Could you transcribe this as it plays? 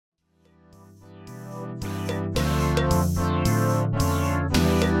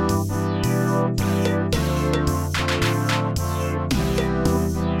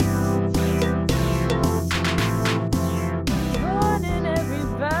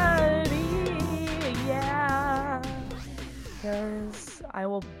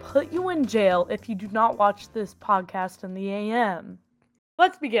put you in jail if you do not watch this podcast in the AM.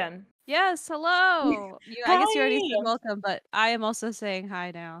 Let's begin. Yes, hello. I guess you already said Hi. welcome, but I am also saying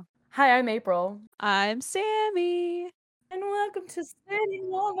hi now. Hi, I'm April. I'm Sammy. And welcome to City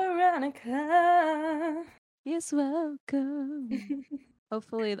of Veronica. Yes, welcome.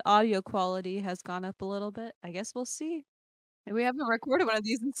 Hopefully the audio quality has gone up a little bit. I guess we'll see. We haven't recorded one of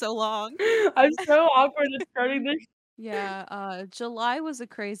these in so long. I'm so awkward at starting this. Yeah, July was a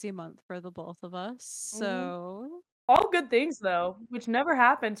crazy month for the both of us. So All good things, though, which never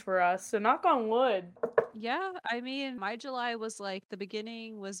happens for us, so knock on wood. yeah, I mean, my July was like the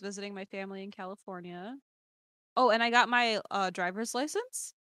beginning was visiting my family in California. Oh, and I got my driver's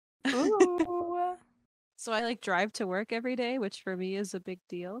license. Ooh. So I like drive to work every day, which for me is a big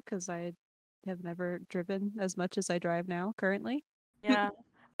deal because I have never driven as much as I drive now currently. Yeah.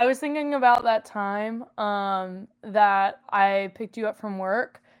 I was thinking about that time that I picked you up from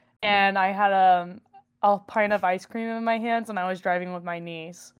work and I had a pint of ice cream in my hands and I was driving with my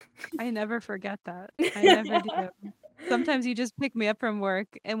niece. I never forget that. I never do. Sometimes you just pick me up from work,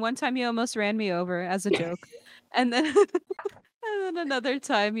 and one time you almost ran me over as a joke. And then and then another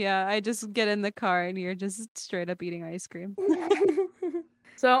time, yeah, I just get in the car and you're just straight up eating ice cream.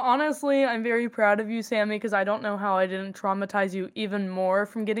 So honestly, I'm very proud of you, Sammy, because I don't know how I didn't traumatize you even more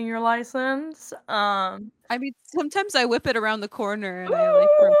from getting your license. I mean, sometimes I whip it around the corner and I like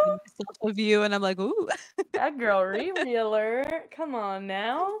remind myself of you and I'm like, ooh. That girl Riri alert. Come on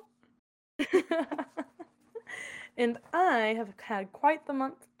now. And I have had quite the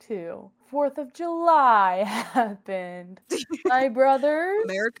month too. 4th of July happened. My brothers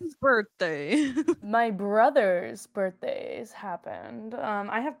America's birthday. birthdays happened.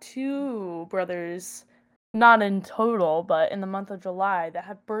 I have 2 brothers, not in total, but in the month of July that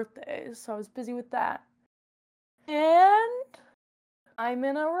had birthdays, so I was busy with that. And I'm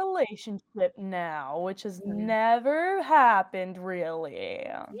in a relationship now, which has never happened really.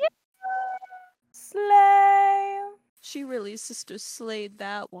 Slay! She really sister slayed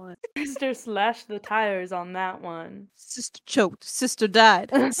that one. Sister slashed the tires on that one. Sister choked. Sister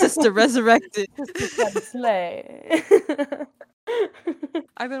died. Sister resurrected. Sister tried to slay.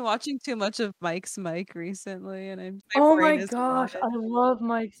 I've been watching too much of Mike's Mike recently, and my Oh my brain is gosh, rotted. I love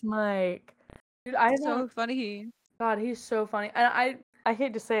Mike's Mike. Dude, I It's don't. so funny. God, he's so funny. And I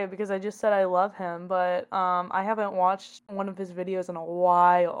hate to say it because I just said I love him, but I haven't watched one of his videos in a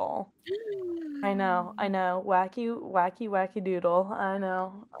while. I know. Wacky doodle. I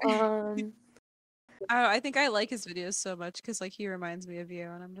know. I think I like his videos so much because like he reminds me of you,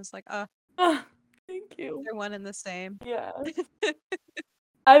 and I'm just like, Thank you. they're one and the same. Yes.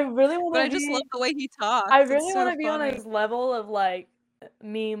 I really want But to I just love be. the way he talks. I It's really want so to be on funny. his level of like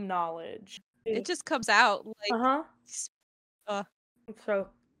meme knowledge. It just comes out like, Uh-huh. uh, It's so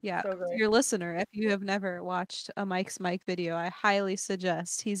yeah. so For great. your listener, if you have never watched a Mike's Mike video, I highly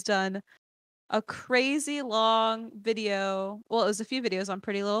suggest. He's done a crazy long video. Well, it was a few videos on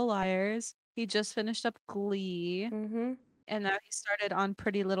Pretty Little Liars. He just finished up Glee, Mhm. and now he started on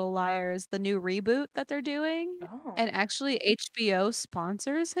Pretty Little Liars, the new reboot that they're doing. Oh. And actually, HBO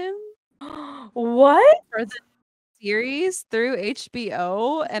sponsors him What? for the series through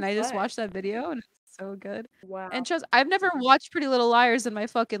HBO. And I just What? watched that video, and it's so good. Wow. And trust, I've never watched Pretty Little Liars in my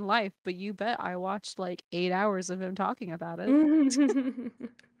fucking life, but you bet I watched like 8 hours of him talking about it.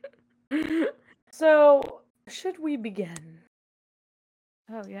 So, should we begin?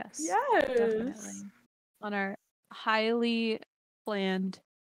 Oh, yes. Yes. Definitely. On our highly planned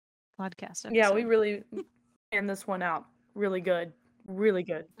podcast episode. Yeah, we really planned this one out. Really good. Really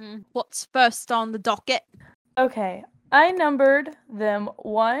good. What's first on the docket? Okay, I numbered them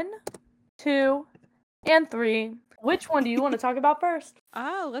 1, 2, and 3. Which one do you want to talk about first?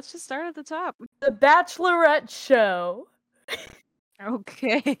 Oh, let's just start at the top. The Bachelorette Show.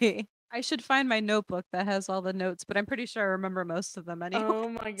 Okay. I should find my notebook that has all the notes, but I'm pretty sure I remember most of them anyway. Oh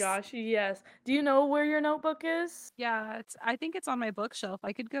my gosh, yes. Do you know where your notebook is? Yeah, I think it's on my bookshelf.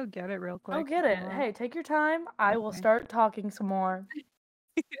 I could go get it real quick. Go get it. Hey, take your time. I will Okay. start talking some more.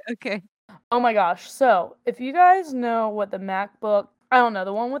 Okay. Oh my gosh. So, if you guys know what the MacBook, I don't know,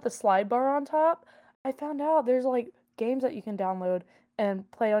 the one with the slide bar on top, I found out there's like games that you can download and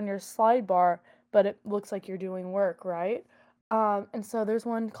play on your slide bar, but it looks like you're doing work, right? And so there's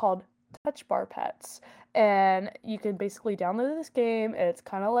one called Touch Bar Pets, and you can basically download this game. It's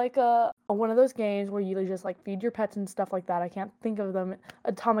kind of like a one of those games where you just like feed your pets and stuff like that. I can't think of them.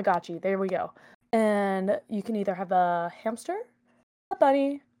 A Tamagotchi. There we go. And you can either have a hamster, a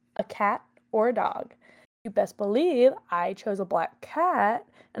bunny, a cat, or a dog. You best believe I chose a black cat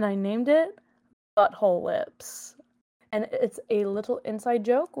and I named it Butthole Lips. and it's a little inside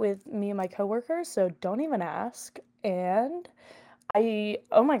joke with me and my coworkers, so don't even ask. And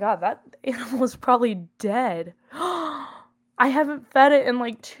oh my god, that animal was probably dead. I haven't fed it in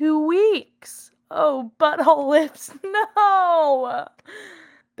like 2 weeks. Oh, butthole lips, no!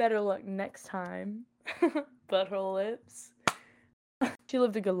 Better luck next time. Butthole lips. She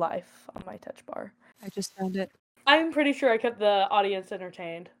lived a good life on my touch bar. I just found it. I'm pretty sure I kept the audience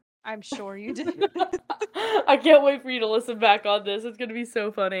entertained. I'm sure you did. I can't wait for you to listen back on this. It's gonna be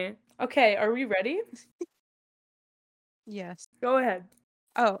so funny. Okay, are we ready? Yes. Go ahead.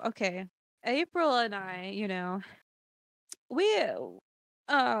 Oh, okay. April and I, we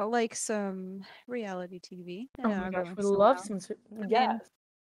like some reality TV, Oh my every gosh, we once in a love while. some I yes. mean,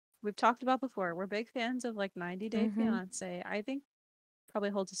 we've talked about before. We're big fans of like 90 Day Mhm. Fiance. I think probably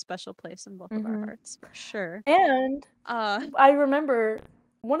holds a special place in both of our Mhm. hearts, for sure. And Uh, I remember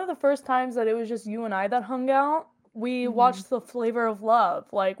one of the first times that it was just you and I that hung out, we mhm. watched The Flavor of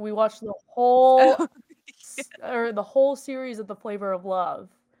Love. Like, we watched the whole Oh, or the whole series of The Flavor of Love.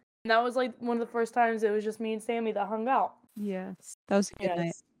 And that was, like, one of the first times it was just me and Sammy that hung out. yes, that was a good night.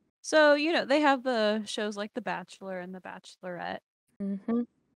 Yes. So, they have the shows like The Bachelor and The Bachelorette, Mhm.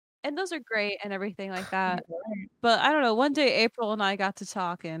 and those are great and everything like that. You're right. But I don't know, one day April and I got to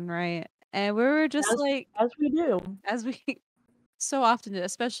talking, right? And we were just As like, as we do. as we so often do,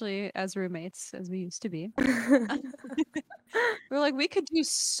 especially as roommates, as we used to be, we're like, we could do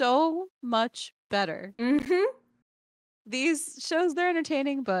so much better. Mhm. These shows, they're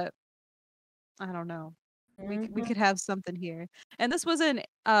entertaining, but I don't know. We Mhm. could have something here. And this wasn't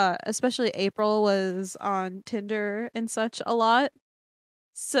especially April was on Tinder and such a lot.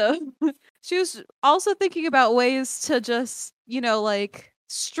 So she was also thinking about ways to just, like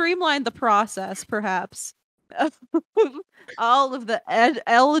streamline the process, perhaps, of all of the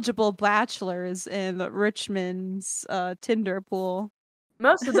eligible bachelors in Richmond's Tinder pool.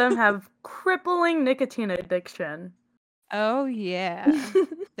 Most of them have crippling nicotine addiction. Oh, yeah.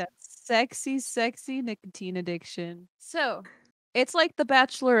 That sexy, sexy nicotine addiction. So it's like The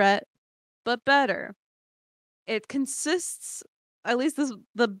Bachelorette, but better. It consists at least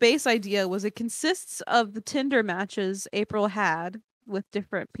the base idea was it consists of the Tinder matches April had with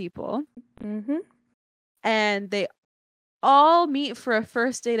different people, Mhm. and they all meet for a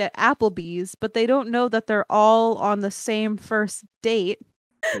first date at Applebee's, but they don't know that they're all on the same first date,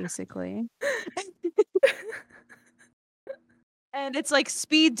 basically. And it's like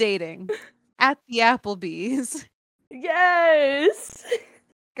speed dating at the Applebee's. Yes!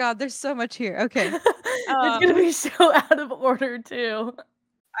 God, there's so much here. Okay. It's Uh gonna be so out of order too.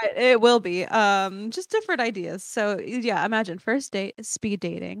 It will be, just different ideas. So, yeah, imagine first date is speed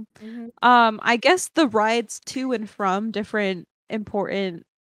dating. Mhm. I guess the rides to and from different important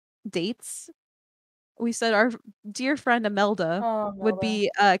dates. We said our dear friend Imelda Oh, would Melda. be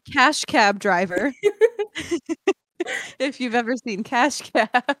a cash cab driver, if you've ever seen Cash Cab.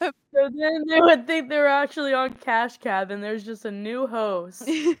 So then they would think they were actually on Cash Cab and there's just a new host.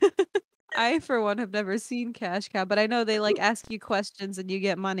 I, for one, have never seen Cash Cab, but I know they, like, ask you questions and you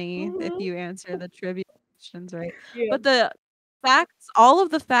get money if Mhm. you answer the trivia questions right. Yeah. But the facts all of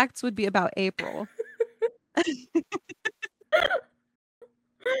the facts would be about April.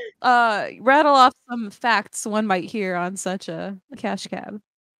 Rattle off some facts one might hear on such a cash cab.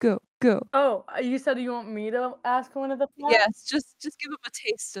 Go, go. Oh, you said you want me to ask one of the facts? Yes, just give 'em a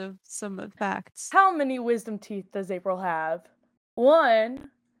taste of some of the facts. How many wisdom teeth does April have? 1,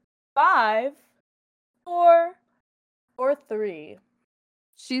 5, 4, or 3?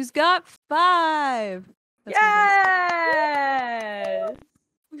 She's got 5. That's my guess.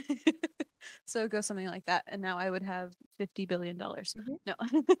 Yes! So go something like that, and now I would have $50 billion. Mhm. No.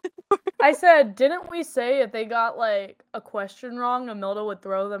 I said, didn't we say if they got, like, a question wrong, Imelda would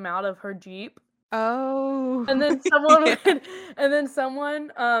throw them out of her Jeep? Oh, And then someone yeah. would and then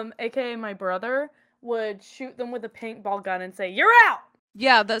someone, AKA my brother, would shoot them with a paintball gun and say, "You're out!"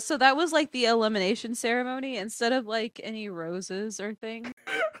 Yeah, that was, like, the elimination ceremony. Instead of, like, any roses or things,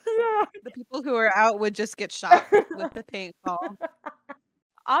 the people who are out would just get shot with the paintball.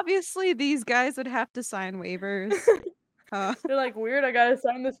 Obviously, these guys would have to sign waivers. Uh, They're like, "Weird, I gotta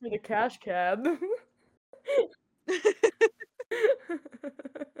sign this for the cash cab."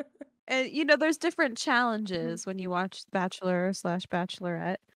 and, there's different Mhm. challenges when you watch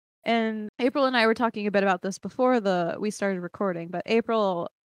Bachelor/Bachelorette. And April and I were talking a bit about this before we started recording, but April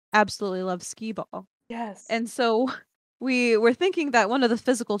absolutely loves skee ball. Yes. And so we were thinking that one of the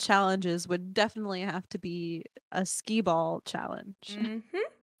physical challenges would definitely have to be a skee ball challenge. Mhm.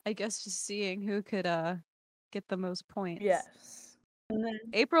 I guess just seeing who could get the most points. Yes. And then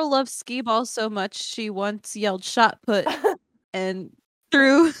April loves skee ball so much she once yelled shot put and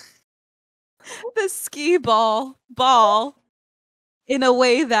threw the skee ball in a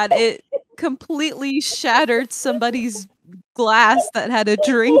way that it completely shattered somebody's glass that had a oh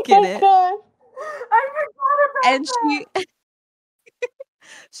drink in my it. god. I forgot And about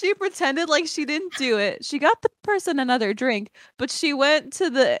she pretended like she didn't do it. She got the person another drink, but she went to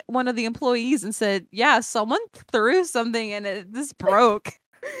the one of the employees and said, "Yeah, someone threw something and this broke." that.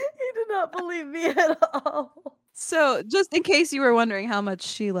 He did not believe me at all. So, just in case you were wondering how much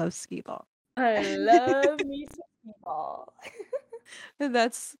she loves skee ball. I love me some people.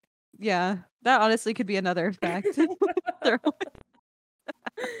 That's yeah, that honestly could be another fact. Throw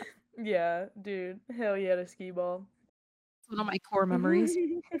Yeah, dude. Hell yeah to skee ball. one of my core memories.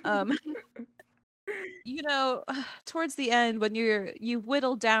 Um, towards the end when you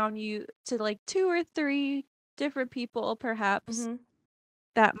whittle down you to like 2 or 3 different people perhaps Mhm.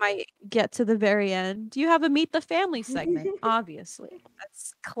 that might get to the very end. You have a meet the family segment, obviously.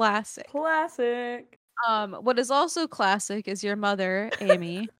 That's classic. Classic. What is also classic is your mother,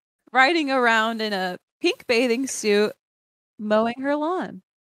 Amy, riding around in a pink bathing suit mowing her lawn.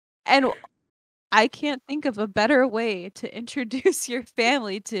 And I can't think of a better way to introduce your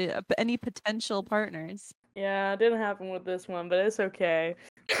family to any potential partners. Yeah, it didn't happen with this one, but it's okay.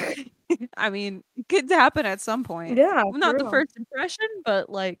 I mean, it could happen at some point. Yeah, Well, for not the real. first impression, but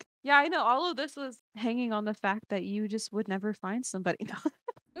like, yeah, I know all of this was hanging on the fact that you just would never find somebody. No,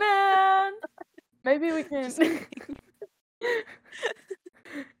 Man, maybe we can. just kidding.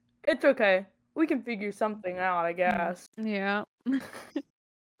 It's okay. We can figure something out, I guess. Yeah.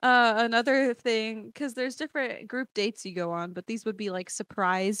 Another thing, because there's different group dates you go on, but these would be like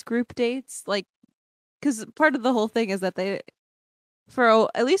surprise group dates. Like, because part of the whole thing is that at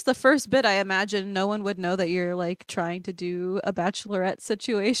least the first bit, I imagine no one would know that you're like trying to do a bachelorette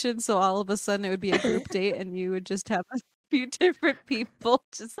situation. So all of a sudden it would be a group date and you would just have a few different people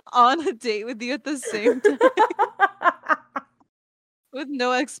just on a date with you at the same time with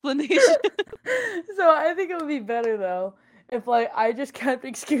no explanation. So I think it would be better though if like I just kept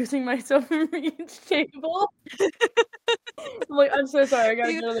excusing myself from each table. I'm like, I'm so sorry, I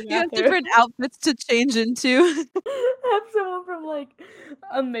gotta You go to the you have bathroom. different outfits to change into. Have someone from like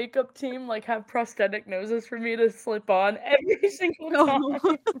a makeup team like have prosthetic noses for me to slip on every single time.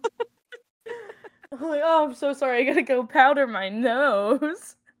 Oh. I'm like, oh, I'm so sorry, I gotta go powder my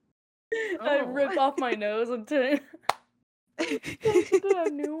nose. I Oh. rip off my nose and change it to a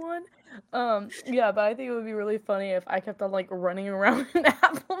new one. Yeah, but I think it would be really funny if I kept on like running around in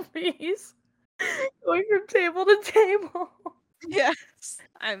Applebee's, going from table to table. Yes.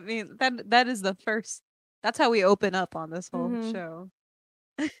 I mean, that is the first that's how we open up on this whole Mhm. show.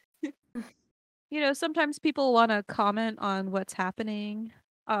 Sometimes people wanna comment on what's happening,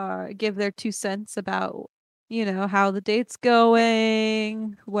 give their 2 cents about, how the date's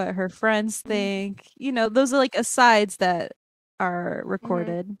going, what her friends Mhm. think. Those are, like, asides that are Mhm.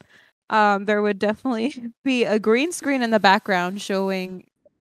 recorded. There would definitely be a green screen in the background showing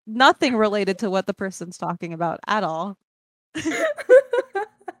nothing related to what the person's talking about at all.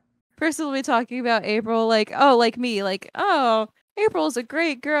 Person will be talking about April like, "Oh, like me, like, oh, April's a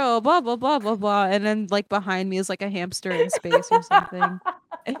great girl, blah, blah, blah, blah, blah," and then, like, behind me is, like, a hamster in space or something.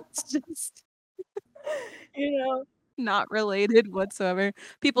 It's just You know? not related whatsoever.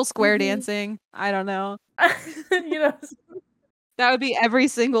 People square Mhm. dancing, I don't know. You know? That would be every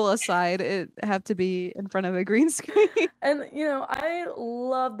single aside, it have to be in front of a green screen. And, I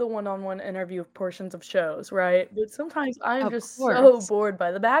love the one-on-one interview portions of shows, right? But sometimes I'm Of just so course. bored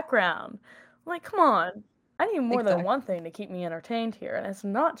by the background. I'm like, "Come on. I need more than one Exactly. thing to keep me entertained here, and it's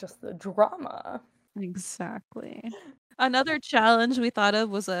not just the drama." Exactly. Another challenge we thought of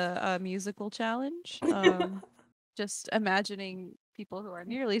was a musical challenge. Just imagining people who are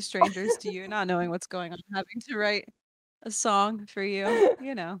nearly strangers to you, not knowing what's going on, having to write a song for you,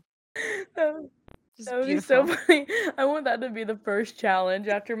 That would just that would be so beautiful. funny. I want that to be the first challenge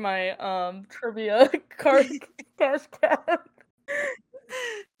after my, trivia card cash cab.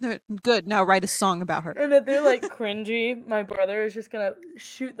 No, good, now write a song about her. And if they're, like, cringy, my brother is just gonna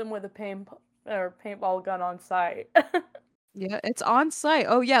shoot them with a paintball gun on sight. Yeah, it's on site.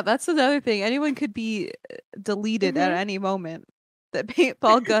 Oh, yeah, that's another thing. Anyone could be deleted at Mhm. any moment. The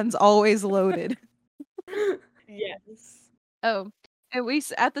paintball gun's always loaded. Yes. Oh, and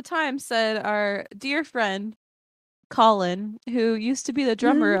at the time said our dear friend Colin, who used to be the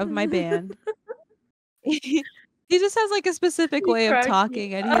drummer of my band. He just has, like, a specific He way of cracks me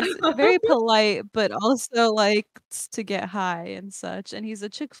talking, and up. he's very polite, but also likes to get high and such, and he's a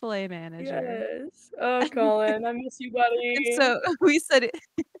Chick-fil-A manager. Yes. Oh, Colin, I miss you, And buddy. so we said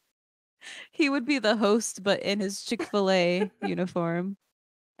he would be the host, but in his Chick-fil-A uniform.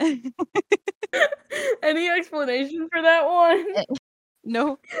 Any explanation for that one? Eh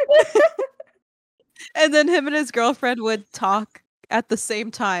No. And then him and his girlfriend would talk at the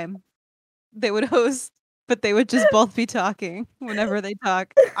same time. They would host, but they would just both be talking whenever they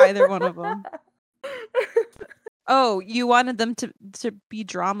talk, either one of them. Oh, you wanted them to be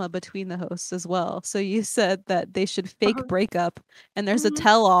drama between the hosts as well. So you said that they should fake Uh-huh. breakup, and there's a Mhm.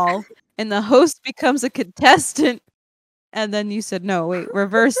 tell-all, and the host becomes a contestant, and then you said, "No, wait,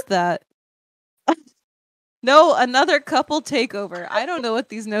 reverse that." No, another couple takeover. I don't know what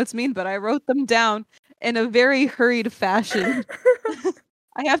these notes mean, but I wrote them down in a very hurried fashion.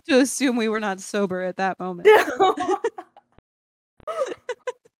 I have to assume we were not sober at that moment. No.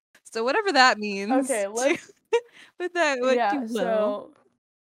 So whatever that means, Okay, let's with that what you yeah, will. so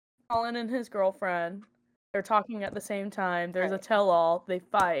Colin and his girlfriend, they're talking at the same time, there's a Right. tell-all, they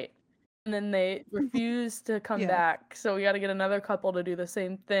fight, and then they refuse to come Yeah. back, so we gotta get another couple to do the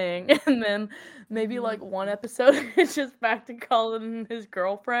same thing, and then maybe, like, one Mm. episode, it's just back to Colin and his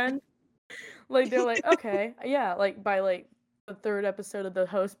girlfriend. Like, they're like, "Okay, yeah," like, by, like, the 3rd episode of the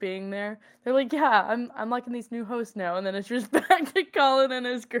host being there, they're like, "Yeah, I'm liking these new hosts now," and then it's just back to Colin and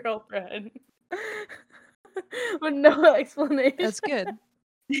his girlfriend. With no explanation. That's good.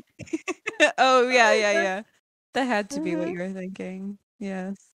 Oh, yeah, yeah, yeah. That had to be what Mhm. you were thinking.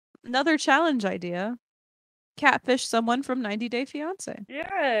 Yes. Another challenge idea. Catfish someone from 90 Day Fiancé.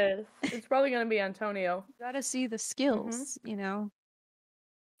 Yes, it's probably gonna be Antonio. Gotta see the Mhm. skills,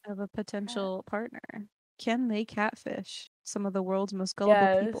 of a Cat. potential partner. Can they catfish some of the world's most gullible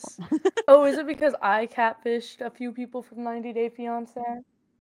people? Yes. Oh, is it because I catfished a few people from 90 Day Fiancé?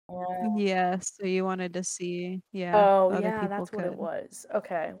 Yeah. Yeah, so you wanted to see, yeah, Oh, other yeah, people that's what it could. was.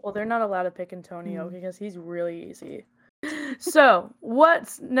 Okay, well, they're not allowed to pick Antonio Mm. because he's really easy. So,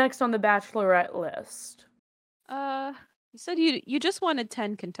 what's next on the bachelorette list? Uh, you said you just wanted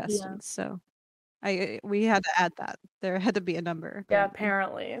 10 Yeah. contestants, so we had to add that. There had to be a number, Yeah,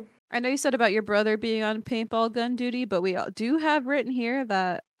 apparently. apparently. I know you said about your brother being on paintball gun duty, but we do have written here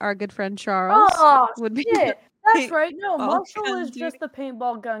that our good friend Charles Oh, would be on shit! That's right, no, paintball Marshall gun is duty. just the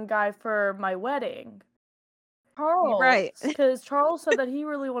paintball gun guy for my wedding. You're right. Charles, because Charles said that he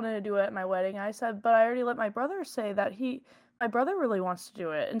really wanted to do it at my wedding. I said, but I already let my brother say that my brother really wants to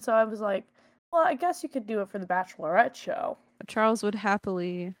do it. And so I was like, well, I guess you could do it for the Bachelorette show. Charles would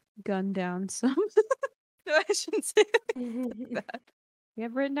happily gun down some. No, I shouldn't say it like that. We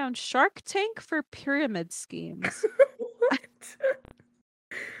have written down Shark Tank for pyramid schemes. What?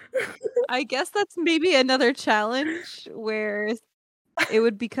 I guess that's maybe another challenge where it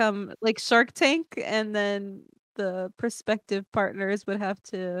would become like Shark Tank, and then the prospective partners would have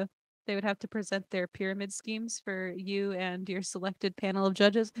to present their pyramid schemes for you and your selected panel of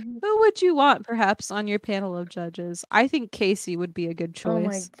judges. Mhm. Who would you want perhaps on your panel of judges? I think Casey would be a good Oh my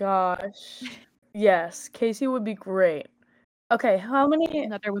choice. gosh. Yes, Casey would be great. Okay,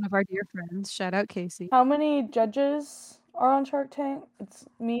 Another one of our dear friends. Shout out Casey. how many judges are on Shark Tank? It's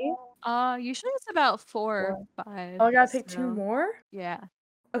me? Usually it's about 4 or Or 5. oh, I gotta pick 2 So more? yeah.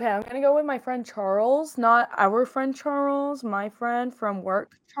 Okay, I'm gonna go with my friend Charles, not our friend Charles, my friend from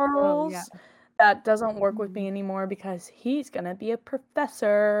work Oh yeah. Charles, that doesn't work with me Mhm. anymore because he's gonna be a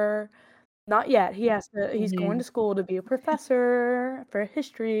professor. Not yet, he's going to Mhm. school to be a professor for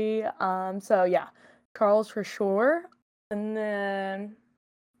history, so yeah, Charles for sure, and then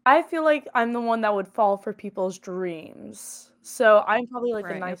I feel like I'm the one that would fall for people's dreams, so I'm probably, like,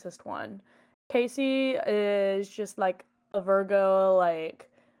 the Right. Yep. nicest one. Casey is just, like, a Virgo, like,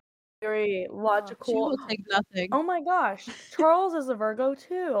 very Oh, she logical. will take nothing. Oh my gosh, Charles is a Virgo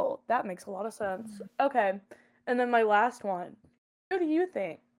too. That makes a lot of sense. Mhm. Okay, and then my last one. Who do you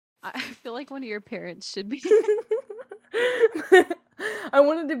think? I feel like one of your parents should be. I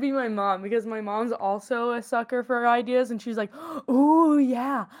wanted to be my mom because my mom's also a sucker for ideas, and she's like, "Ooh,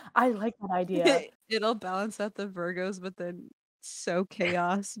 yeah, I like that idea." It'll balance out the Virgos, but then so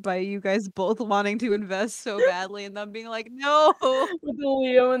chaos by you guys both wanting to invest so badly and them being like, "No." With the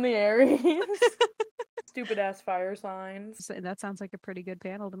Leo and the Aries. Stupid ass fire signs. So that sounds like a pretty good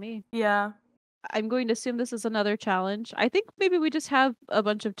panel to me. Yeah. I'm going to assume this is another challenge. I think maybe we just have a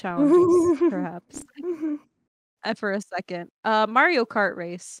bunch of challenges, perhaps, for a second. Mario Kart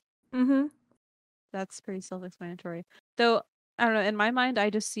race. Mhm. That's pretty self-explanatory. Though, I don't know, in my mind,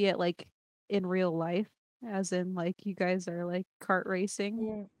 I just see it like in real life. As in, like, you guys are, like, kart racing,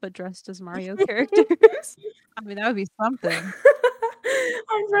 Mm. but dressed as Mario characters. I mean, that would be something.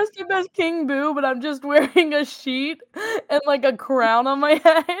 I'm dressed up as King Boo, but I'm just wearing a sheet and, like, a crown on my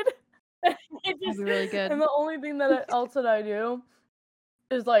head. It That'd just be really good. and the only thing else that I do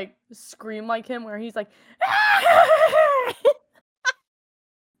is, like, scream like him where he's like,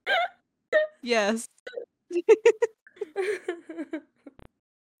 Yes.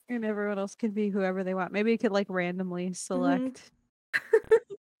 And everyone else can be whoever they want. Maybe you could, like, randomly Mhm. select.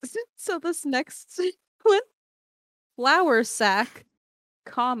 So this next one, flour sack,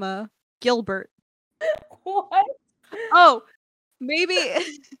 comma, Gilbert. What? Oh, maybe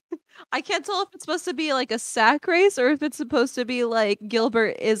I can't tell if it's supposed to be, like, a sack race or if it's supposed to be, like,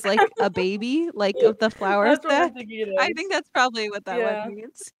 Gilbert is, like, a baby, like, of the flour That's what I'm sack. thinking it I is. think that's probably what that one Yeah.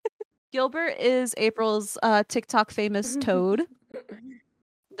 means. Gilbert is April's, TikTok famous toad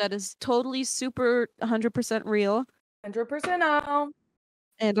that is totally super 100% real 100% now.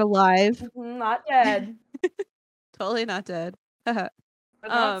 and alive. Mhm, not dead, Totally not dead. but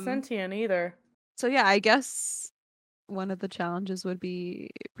not Um, sentient either. so yeah, I guess one of the challenges would be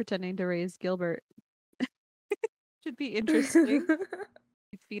pretending to raise Gilbert. Should be interesting.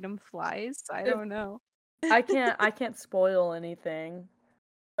 You feed him flies? I If don't know. I can't spoil anything,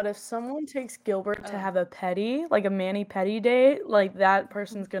 but if someone takes Gilbert to Oh. have a petty, like a mani-pedi date, like, that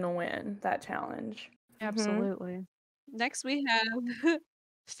person's gonna win that challenge. Mhm. Absolutely. Next we have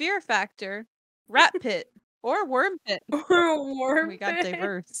Fear Factor, Rat Pit, or Worm Pit. Worm We got pit.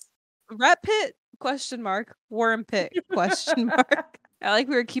 diverse. Rat Pit? Question mark. Worm Pit? Question mark. I like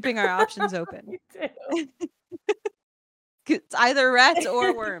we were keeping our options open. Me too. It's either rats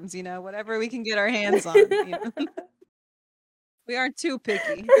or worms, whatever we can get our hands on. We aren't too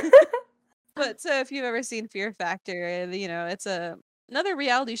picky. But so if you've ever seen Fear Factor, it's another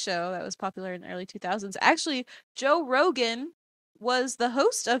reality show that was popular in the early 2000s. Actually, Joe Rogan was the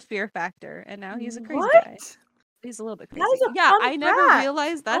host of Fear Factor, and now he's a crazy guy. What? He's a little bit That is crazy. a Yeah, fun I never fact.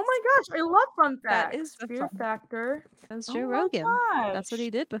 realized Oh my gosh, I love fun that is facts. the Fear fun. factor. That's Joe Oh Rogan. my That's what gosh. he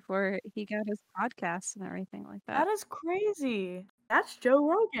did before he got his podcast and everything like that. That is crazy. That's Joe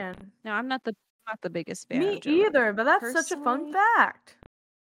Rogan. Now, I'm not the biggest fan Me of Joe either, Rogan but that's such a fun personally, fact.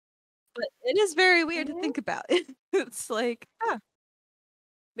 but it is very weird to Mhm. think about. It's like,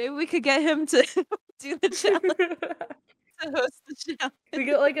 maybe we could get him to do the challenge, to host the We challenge.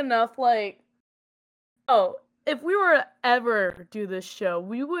 get, like, enough, like oh, if we were to ever do this show,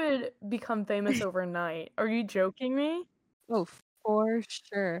 we would become famous overnight. Are you joking me? Oh, for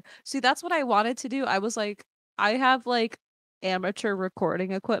sure. See, that's what I wanted to do. I was like, I have like amateur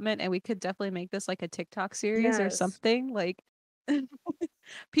recording equipment and we could definitely make this like a TikTok series or Yes. something. Like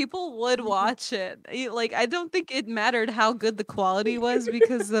people would Mhm. watch it. Like I don't think it mattered how good the quality was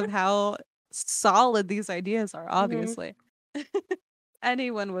because of how solid these ideas are, Mhm. obviously.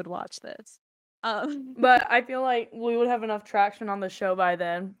 Anyone would watch this. Um But I feel like we would have enough traction on the show by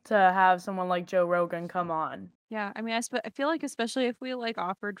then to have someone like Joe Rogan come on. yeah, I mean I feel like especially if we like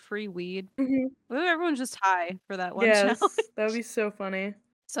offered free weed, Mhm. everyone's just high for that one challenge. Yes, that would be so funny.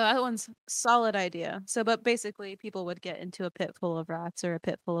 So that one's solid idea. So, but basically, people would get into a pit full of rats or a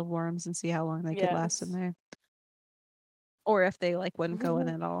pit full of worms and see how long they could last in Yes. there, or if they like wouldn't go in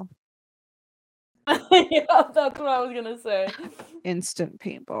at all. Yeah, that's what I was gonna say. Instant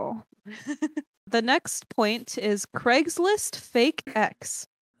paintball. The next point is Craigslist fake X.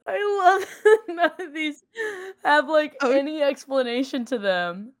 I love none of these have, like, Oh any explanation to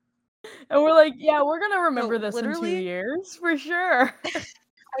them. And we're like, "Yeah, we're gonna no, remember this in 2 literally, years for sure."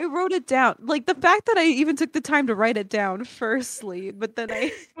 I wrote it down. Like the fact that I even took the time to write it down, firstly, but then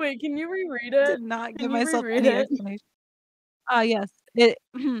I Wait, can you reread it? did not Can give you myself reread any it? explanation. Ah, yes. It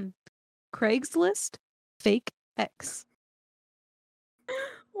Craigslist fake X.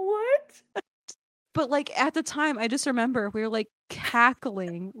 What? But, like, at the time, I just remember we were, like,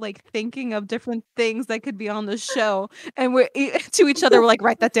 cackling, like, thinking of different things that could be on the show, and we're to each other, we're like,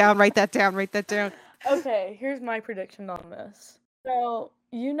 "Write that down, write that down, write that down." Okay, here's my prediction on this. So,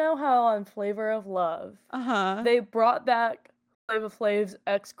 you know how on Flavor of Love, Uh-huh. they brought back Flava Flav's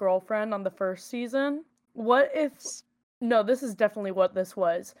ex-girlfriend on the first season? What if no, this is definitely what this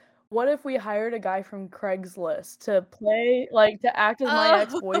was. What if we hired a guy from Craigslist to play like, to act as my Oh,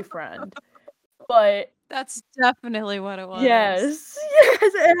 ex-boyfriend? But that's definitely what it was. yes, yes,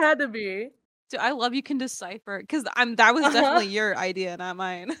 it had to be. Dude, I love you can decipher because 'cause that was Uh-huh. definitely your idea, not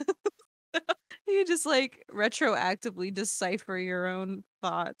mine. You just, like, retroactively decipher your own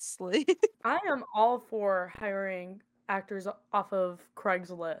thoughts, like I am all for hiring actors off of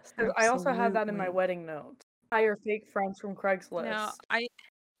Craigslist. 'Cause I also had that in my Absolutely. wedding notes. Hire fake friends from Now, Craigslist.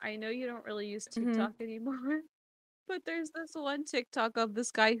 I know you don't really use Hmm. TikTok anymore, but there's this one TikTok of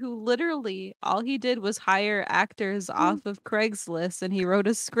this guy who literally all he did was hire actors off of Craigslist and he wrote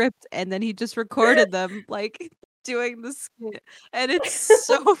a script and then he just recorded them like doing the skit. And it's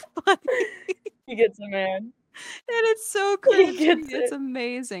so funny. He gets it, man. And it's so He cringy. gets It's it.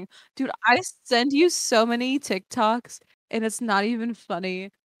 amazing. Dude, I send you so many TikToks and it's not even funny.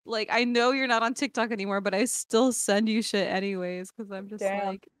 Like, I know you're not on TikTok anymore, but I still send you shit anyways because I'm just Damn.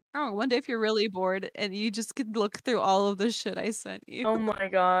 like, oh, one day if you're really bored and you just could look through all of the shit I sent you. Oh my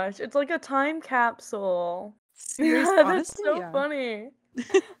gosh. It's like a time capsule. Serious, Yeah, that's honestly, so yeah. funny.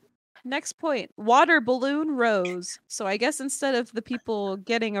 Next point, water balloon rose. So I guess instead of the people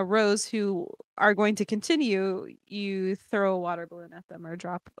getting a rose who are going to continue, you throw a water balloon at them or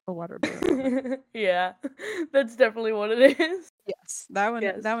drop a water balloon on them. Yeah, that's definitely what it is. Yes, that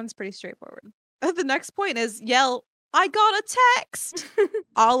Yes. one's pretty straightforward. The next point is yell, "I got a text!"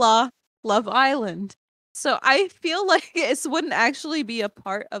 A la Love Island. So I feel like this wouldn't actually be a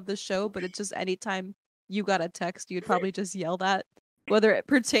part of the show, but it's just anytime you got a text, you'd probably just yell that, whether it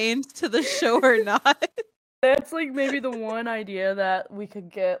pertains to the show or not. That's like maybe the one idea that we could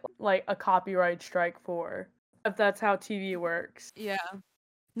get like a copyright strike for, if that's how TV works. Yeah.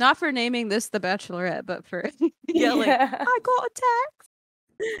 Not for naming this The Bachelorette, but for yelling, Yeah. "I got a text!"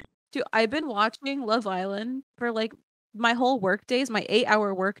 Dude, I've been watching Love Island for, like, my whole work days, my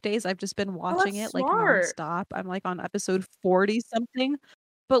 8-hour work days, I've just been Oh, watching that's it, like, smart. nonstop. I'm, like, on episode 40 something,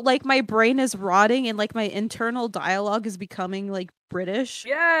 but, like, my brain is rotting and, like, my internal dialogue is becoming, like, British,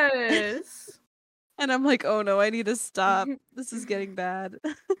 Yes. and I'm like, "Oh, no, I need to stop. This is getting bad."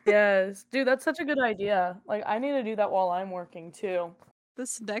 Yes. Dude, that's such a good idea. Like, I need to do that while I'm working too.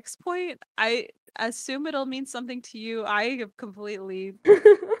 This next point, I assume it'll mean something to you. I have completely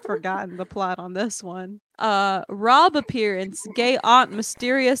forgotten the plot on this one. Rob appearance, gay aunt,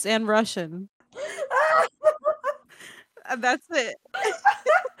 mysterious and Russian. That's it.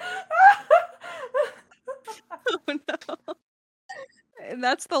 Oh no. And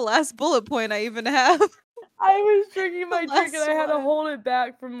that's the last bullet point I even have. I was drinking The my drink and last I had to one. hold it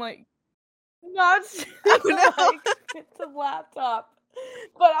back from like not Oh spitting the no. mic into the laptop.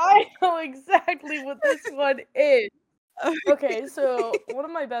 But I know exactly what this one is. Okay, so one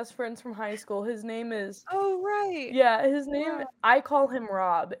of my best friends from high school, his name is Oh right. yeah, his name Rob. I call him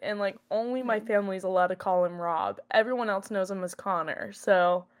Rob, and like only my Okay. family's allowed to call him Rob. Everyone else knows him as Connor,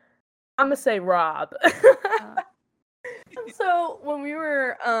 so I'm gonna say Rob. Uh, So when we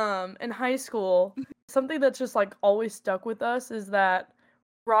were in high school, something that's just like always stuck with us is that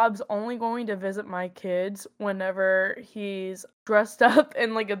Rob's only going to visit my kids whenever he's dressed up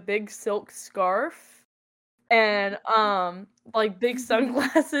in like a big silk scarf and like big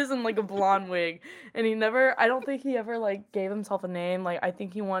sunglasses and like a blonde wig. And he never I don't think he ever like gave himself a name. Like I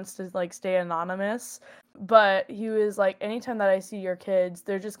think he wants to like stay anonymous. But he was like, anytime that I see your kids,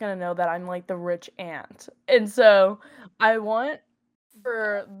 they're just gonna know that I'm like the rich aunt. And so I want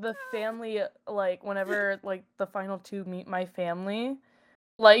for the family, like whenever like the final two meet my family,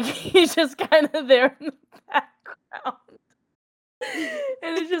 like he's just kind of there in the background.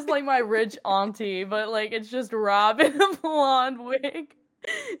 And it's just like my rich auntie, but like it's just Rob in a blonde wig.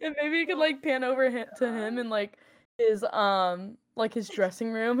 And maybe you could oh like pan over to him and like his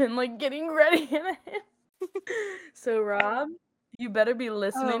dressing room and like getting ready in it. So Rob, you better be oh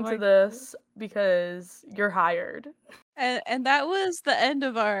listening to my god. this because you're hired. And that was the end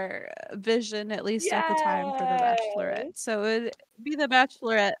of our vision, at least at the time, for The Bachelorette. Yay! So it'd be The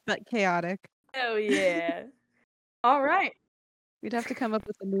Bachelorette, but chaotic. Oh yeah. All right. We'd have to come up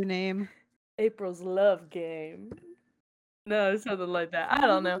with a new name. April's love game. No, something like that. I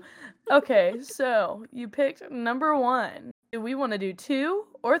don't know. Okay, so you picked number one. Do we want to do two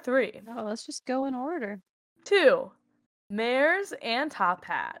or three? No, let's just go in order. Two, mares and top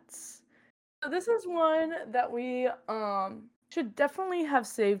hats. So this is one that we should definitely have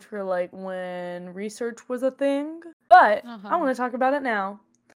saved for like when research was a thing. But I Uh-huh. want to talk about it now.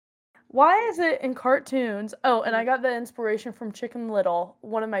 Why is it in cartoons? Oh, and I Ooh. got the inspiration from Chicken Little,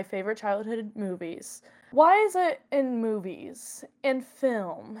 one of my favorite childhood movies. Why is it in movies, in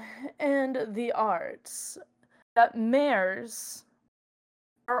film, and the arts that mares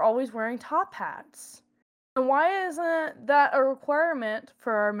are always wearing top hats? And why isn't that a requirement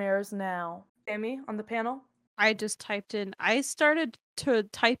for our mares now? Sammy, on the panel? I started to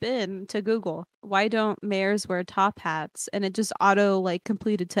type in to Google, why don't mayors wear top hats? And it just auto like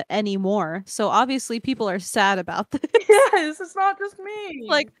completed to any more. So obviously people are sad about this. Yes, it's not just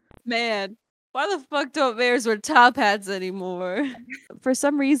Like, me. man. Why the fuck don't mayors wear top hats anymore? For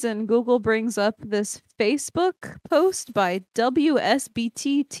some reason, Google brings up this Facebook post by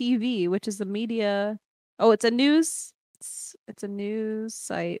WSBT TV, which is a media. Oh, it's a news. It's a news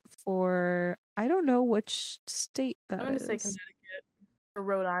site for I don't know which state I'm that gonna say is. Connecticut or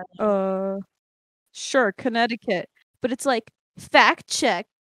Rhode Island. Sure, Connecticut. But it's like fact check.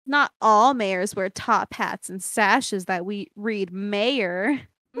 Not all mayors wear top hats and sashes that we read mayor.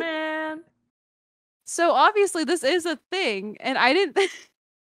 Man. So obviously this is a thing, and I didn't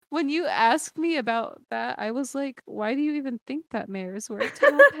when you asked me about that, I was like, "Why do you even think that mayors wear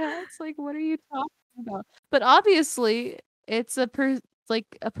top hats? Like, what are you talking about?" But obviously, it's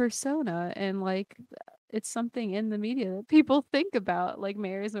like a persona, and like it's something in the media that people think about, like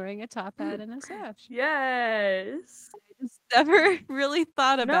mayors wearing a top hat and a sash. Yes. I just never really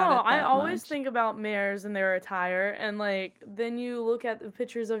thought No, about it I that always much. think about mayors and their attire, and like then you look at the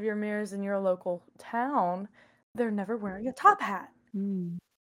pictures of your mayors in your local town, they're never wearing a top hat. Mm.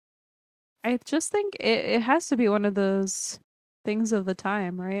 I just think it has to be one of those things of the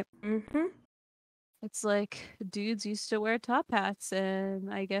time, right? Mm-hmm. It's like dudes used to wear top hats,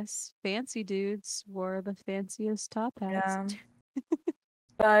 and I guess fancy dudes wore the fanciest top hats. Yeah.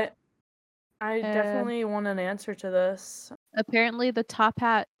 But I Uh, definitely want an answer to this. apparently, the top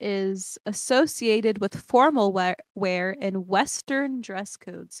hat is associated with formal wear in Western dress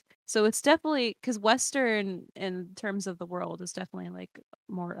codes. So it's definitely because Western, in terms of the world, is definitely like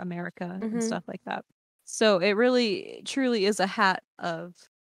more America and Mm-hmm. stuff like that. So it really, truly is a hat of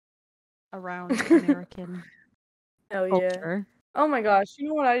around American Oh yeah. culture. Oh my gosh, you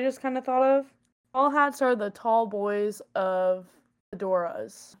know what I just kind of thought of? Tall hats are the tall boys of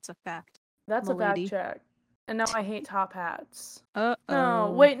fedoras. That's a fact, That's a fact milady. check. And now I hate top hats. No,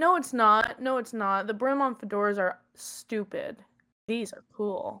 Uh-oh. wait, no, it's not. No, it's not. The brim on fedoras are stupid. These are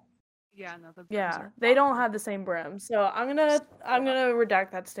cool. Yeah, no, the brims Yeah, are they don't awkward. have the same brim. So I'm gonna So, I'm gonna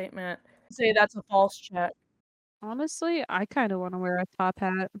redact that statement. Say that's a false check. honestly, I kind of want to wear a top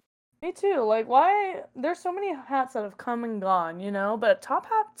hat. Me too. Like why there's so many hats that have come and gone, you know, but top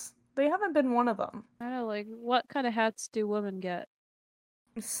hats, they haven't been one of them. I don't know, like, what kind of hats do women get?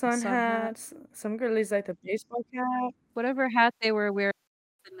 A Sun sun hat? hats, some girlies like the baseball cap. Whatever hat they were wearing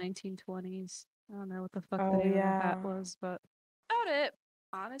in the 1920s. I don't know what the fuck the Oh name of the hat yeah. was, but about it.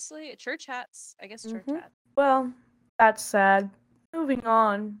 Honestly, church hats. I guess church Mhm. hat. Well, that's sad. Moving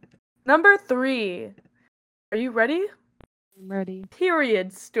on. Number 3. Are you ready? I'm ready.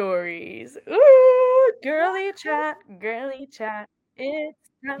 Period stories. Ooh, What? girly chat, girly chat. It's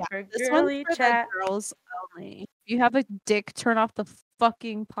time Yeah, for this one's girly for the chat. girls only. If you have a dick, turn off the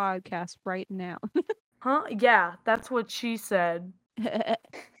fucking podcast right now. Huh? Yeah, that's what she said.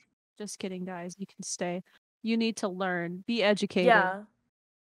 Just kidding, guys. You can stay. You need to learn. Be educated. Yeah.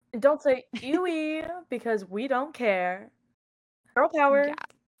 And don't say ewy because we don't care. Girl power.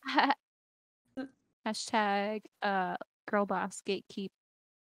 Yeah. Hashtag girl boss gatekeep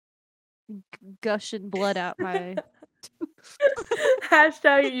gushing blood out my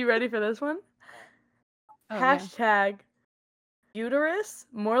Hashtag, you ready for this one? Oh yeah. Hashtag uterus,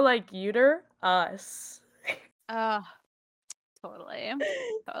 more like uter us. Uh totally.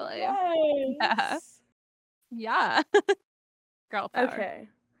 Totally. Yeah. Yes. Yeah. Girl power. Okay.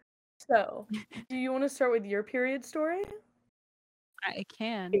 So, do you want to start with your period story? I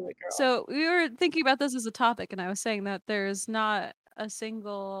can. Do it, girl. So we were thinking about this as a topic, and I was saying that there's not a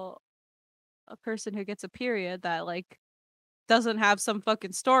single a person who gets a period that like doesn't have some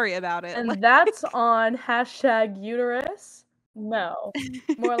fucking story about it. And Like that's on hashtag uterus. No,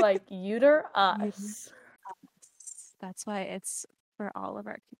 more like uter you us. That's why it's for all of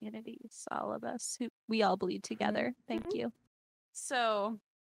our communities, all of us who we all bleed together. Thank Mhm. you. So,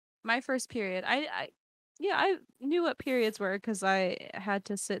 my first period, yeah, I knew what periods were because I had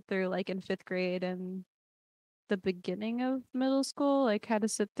to sit through like in 5th grade and the beginning of middle school, like had to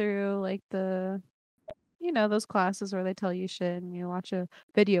sit through like the those classes where they tell you shit and you watch a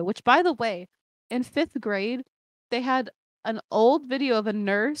video, which by the way, in 5th grade, they had an old video of a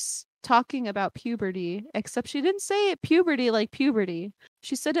nurse talking about puberty, except she didn't say it puberty like puberty.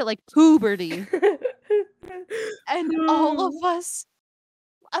 She said it like puberty. And all of us,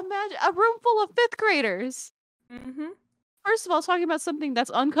 imagine a room full of 5th graders. Mhm. First of all, talking about something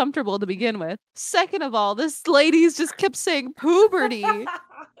that's uncomfortable to begin with. Second of all, this lady's just kept saying puberty.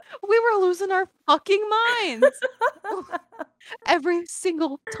 We were losing our fucking minds. Every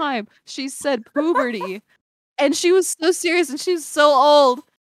single time she said puberty, and she was so serious and she's so old.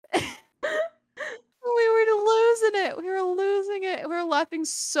 We were losing it. We were losing it. We were laughing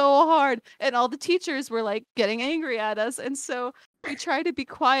so hard, and all the teachers were like getting angry at us. And so We tried to be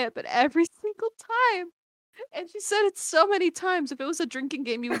quiet, but every single time, and she said it so many times, if it was a drinking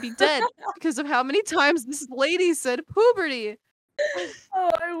game, you would be dead because of how many times this lady said puberty. Oh,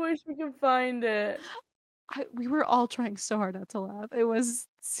 I wish we could find it. We were all trying so hard not to laugh. It was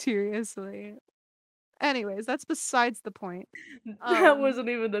seriously. Anyways, that's besides the point. That Um, wasn't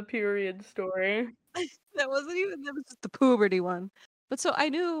even the period story. that was just the puberty one. But so I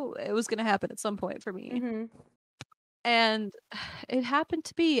knew it was gonna happen at some point for me. Mhm. And it happened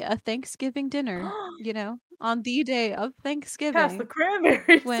to be a Thanksgiving dinner, on the day of Pass the Thanksgiving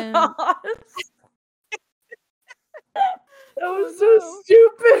cranberry when sauce. That oh was so no.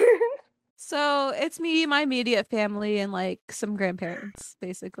 stupid. So it's me, my immediate family, and like some grandparents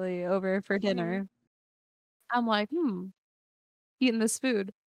basically over for Mhm. dinner. I'm like, eating this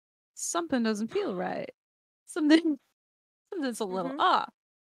food. Something doesn't feel right. Something something's a little Mhm. off.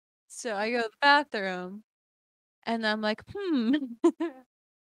 So I go to the bathroom and I'm like,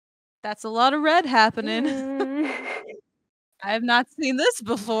 that's a lot of red happening. Mm. I have not seen this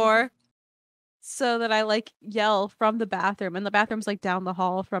before. So that I like yell from the bathroom, and the bathroom's like down the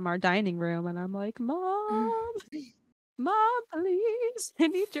hall from our dining room, and I'm like, Mom, Mom, please, I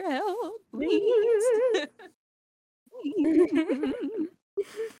need your help, please.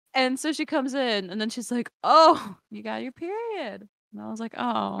 And so she comes in, and then she's like, "Oh, you got your period." And I was like,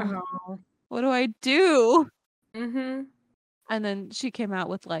 "Oh, Oh. what do I do?" Mhm. And then she came out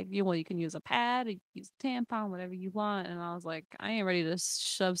with like, you can use a pad, you can use a tampon, whatever you want." And I was like, "I ain't ready to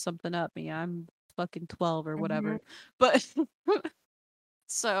shove something up me. I'm fucking 12 or Mhm. whatever." But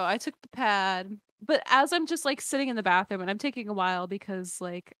so I took the pad, but as I'm just like sitting in the bathroom and I'm taking a while because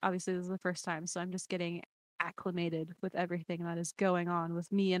like obviously this is the first time, so I'm just getting acclimated with everything that is going on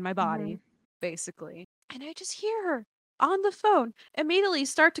with me and my body, Mhm. basically. And I just hear her on the phone immediately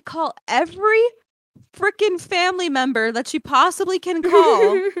start to call every freaking family member that she possibly can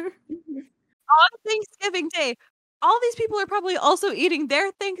call on Thanksgiving Day. All these people are probably also eating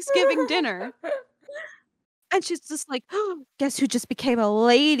their Thanksgiving dinner. And she's just like, guess who just became a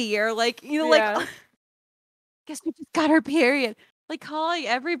lady? Or like, Yeah. guess who just got her period? Like calling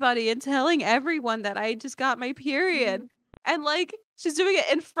everybody and telling everyone that I just got my period. Mhm. And like she's doing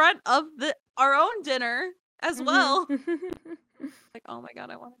it in front of the our own dinner as Mhm. well. Like, oh my god,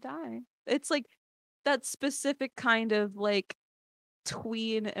 I want to die. It's like that specific kind of like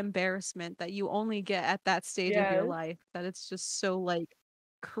tween embarrassment that you only get at that stage of your Yes. life that it's just so like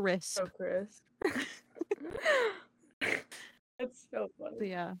crisp. So Chris. That's so So funny.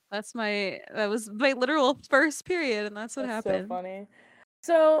 yeah, that was my literal first period and that's what That's so happened. funny.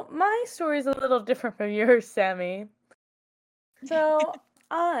 So my story is a little different from yours, Sammy. So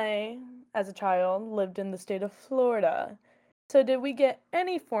I, as a child, lived in the state of Florida. So did we get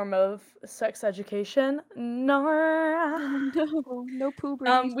any form of sex education? No. Oh no, no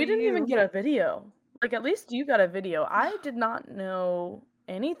puberty for We didn't even you. get a video. Like at least you got a video. I did not know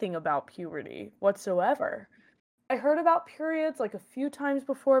anything about puberty whatsoever. I heard about periods like a few times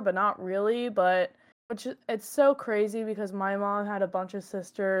before, but not really. But it's so crazy because my mom had a bunch of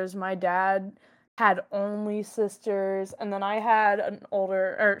sisters. My dad had only sisters, and then I had an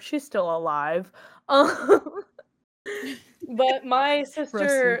older, or she's still alive. Um, but my Rest in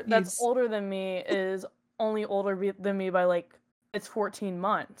sister that's peace. older than me is only than me by like it's 14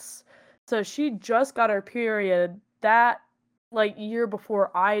 months. So she just got her period that like year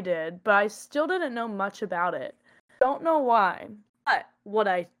before I did, but I still didn't know much about it. Don't know why. But what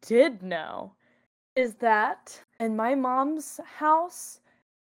I did know is that in my mom's house,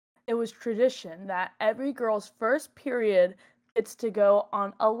 it was tradition that every girl's first period gets to go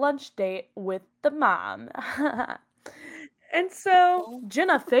on a lunch date with the mom. And so Oh,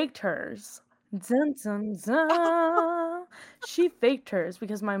 Jenna faked hers. Dun, dun, dun. She faked hers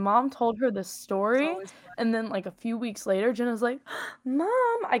because my mom told her the it's story, always and then like a few weeks later, Jenna's like, "Mom,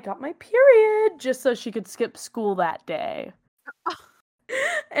 I got my period," just so she could skip school that day. fun.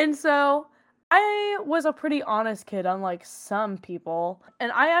 And so I was a pretty honest kid, unlike some people.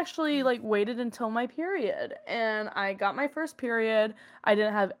 And I actually like waited until my period. And I got my first period. I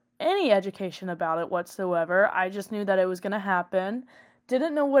didn't have any education about it whatsoever. I just knew that it was gonna happen.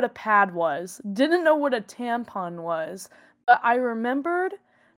 Didn't know what a pad was. Didn't know what a tampon was. But I remembered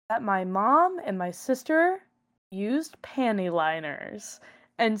that my mom and my sister used panty liners.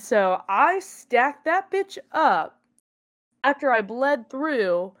 And so I stacked that bitch up after I bled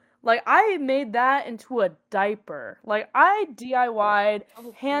through, like I made that into a diaper. Like I DIY'd,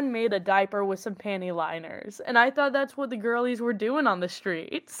 Oh, handmade a diaper with some panty liners, and I thought that's what the girlies were doing on the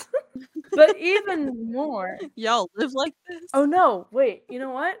streets. But even more. y'all live like Oh this? no, wait, you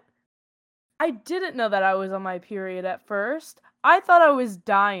know what? I didn't know that I was on my period at first. I thought I was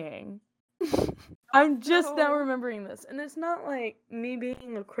dying. I'm just now No. remembering this, and it's not like me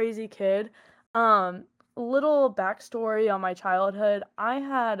being a crazy kid. Little backstory on my childhood. I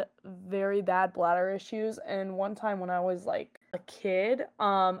had very bad bladder issues, and one time when I was like a kid,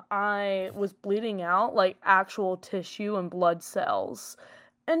 I was bleeding out like actual tissue and blood cells.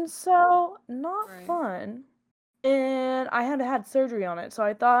 And so, not Right. fun. And I had surgery on it, so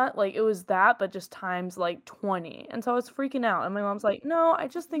I thought, like, it was that, but just times, like, 20, and so I was freaking out, and my mom's like, "No, I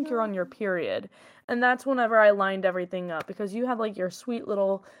just think you're No. on your period." And that's whenever I lined everything up, because you had, like, your sweet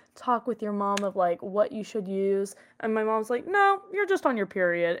little talk with your mom of, like, what you should use, and my mom's like, "No, you're just on your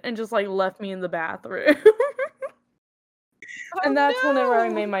period," and just, like, left me in the bathroom. And that's whenever I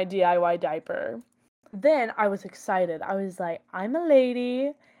Oh made no. my DIY diaper. Then I was excited. I was like, I'm a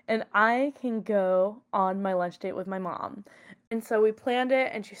lady and I can go on my lunch date with my mom. And so we planned it,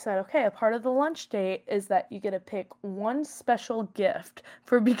 and she said, okay, a part of the lunch date is that you get to pick one special gift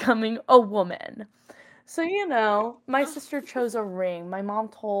for becoming a woman. So, my sister chose a ring. My mom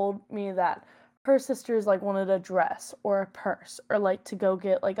told me that her sisters like wanted a dress or a purse or like to go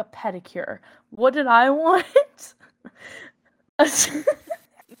get like a pedicure. What did I want? A,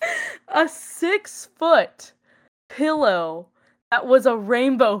 a 6 foot pillow that was a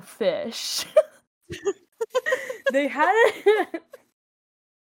rainbow fish. They had it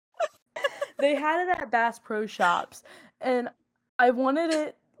they had it at Bass Pro Shops, and I wanted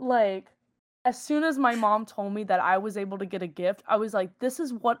it, like, as soon as my mom told me that I was able to get a gift, I was like, "This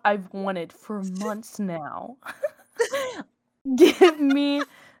is what I've wanted for months now. Give me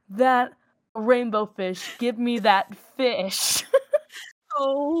that rainbow fish. Give me that fish."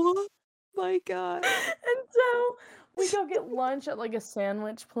 Oh my god. And so we go get lunch at like a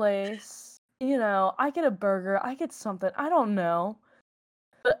sandwich place. I get a burger, I get something, I don't know.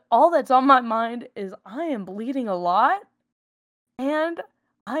 But all that's on my mind is I am bleeding a lot and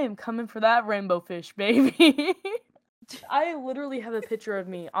I am coming for that rainbow fish, baby. I literally have a picture of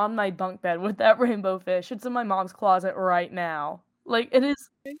me on my bunk bed with that rainbow fish. It's in my mom's closet right now. Like, it is.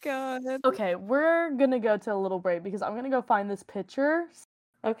 My god. Okay, we're gonna go to a little break because I'm gonna go find this picture.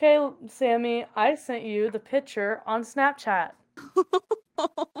 Okay, Sammy, I sent you the picture on Snapchat.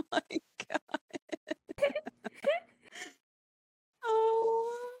 Oh my god.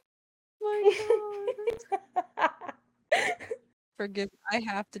 Oh my god. Forgive I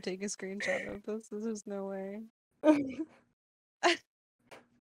have to take a screenshot of this. There's no way.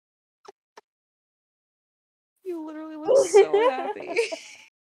 You literally look so happy.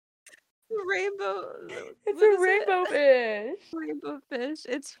 Rainbow It's what a is it? rainbow fish. Rainbow fish.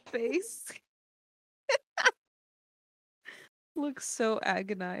 Its face looks so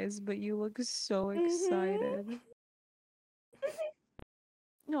agonized, but you look so Mhm. excited.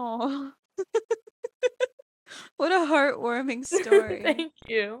 Oh, what a heartwarming story. Thank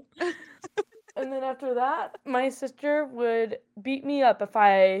you. And then after that, my sister would beat me up if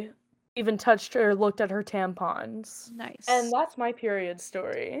I even touched or looked at her tampons. And Nice. that's my period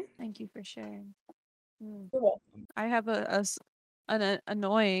story. Thank you for sharing. Mm. You're welcome. I have an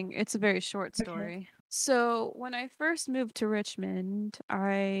annoying, it's a very short Okay. story. So, when I first moved to Richmond,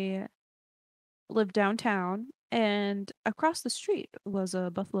 I lived downtown, and across the street was a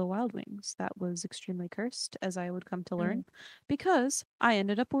Buffalo Wild Wings that was extremely cursed, as I would come to Mm. learn, because I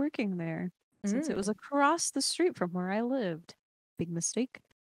ended up working there since it was Mm. across the street from where I lived. Big mistake.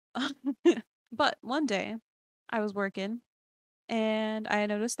 But one day, I was working and I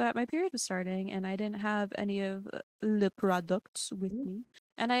noticed that my period was starting and I didn't have any of the products with Mm. me.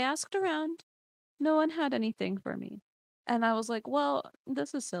 And I asked around, no one had anything for me. And I was like, well,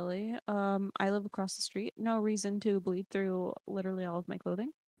 this is silly. I live across the street. No reason to bleed through literally all of my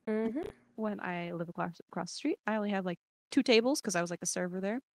clothing. Mhm. When I live across the street, I only have like 2 tables because I was like a server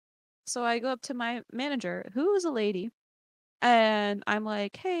there. So I go up to my manager, who is a lady, and I'm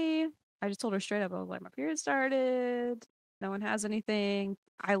like, hey, I just told her straight up, I was like, my period started. No one has anything.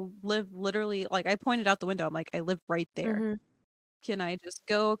 I live literally, like, I pointed out the window. I'm like, I live right there. Mhm. Can I just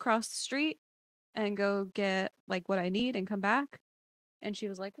go across the street and go get like what I need and come back? And she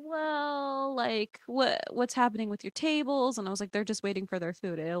was like, well, like, what's happening with your tables? And I was like, they're just waiting for their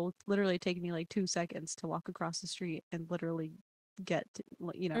food. It'll literally take me like 2 seconds to walk across the street and literally get to,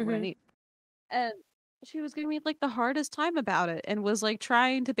 what I Mhm. need. And she was giving me, like, the hardest time about it and was, like,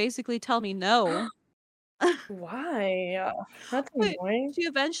 trying to basically tell me no. Why? That's But annoying. she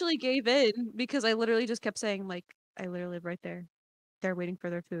eventually gave in because I literally just kept saying, like, "I literally live right there. They're waiting for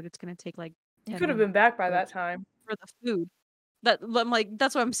their food. It's gonna take, like, You 10 could have been minutes back by for that time. the food." I'm like,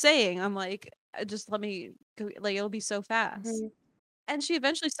 that's what I'm saying. I'm like, Just let me go, like, it'll be so fast." Mhm. And she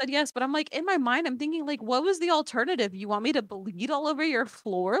eventually said yes, but I'm like, in my mind, I'm thinking like, what was the alternative? You want me to bleed all over your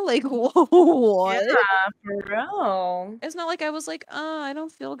floor? Like, Yeah, what? for real. It's not like I was like, I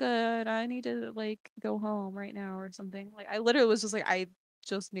don't feel good. I need to like go home right now or something. Like I literally was just like, I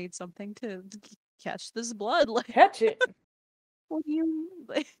just need something to catch this blood. Like, Catch it. what do you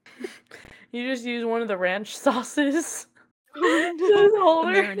like? You just use one of the ranch sauces. Oh no, The the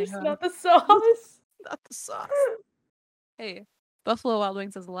holders, marinara, not the sauce. not the sauce. Hey, Buffalo Wild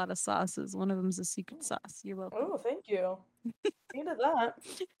Wings has a lot of sauces. One of them's a secret sauce. You're welcome. Oh, thank you. Needed that.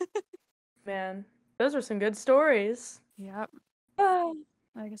 Man, those are some good stories. Yep. Ah.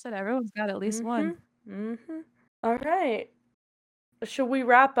 Like I said, everyone's got at least one. Mhm. Mhm. All right. Should we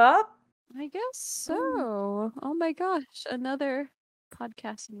wrap up? I guess so. Oh my gosh, another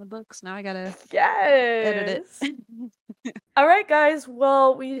podcast in the books. Now I gotta edit it. Yes. All right, guys.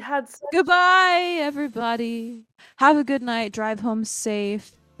 Well, we had such Goodbye, everybody. Have a good night. Drive home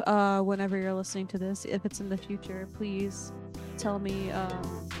safe. Whenever you're listening to this, if it's in the future, please tell me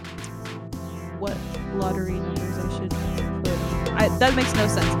what lottery numbers I should put. That makes no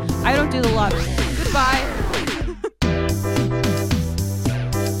sense. I don't do the lottery. Goodbye.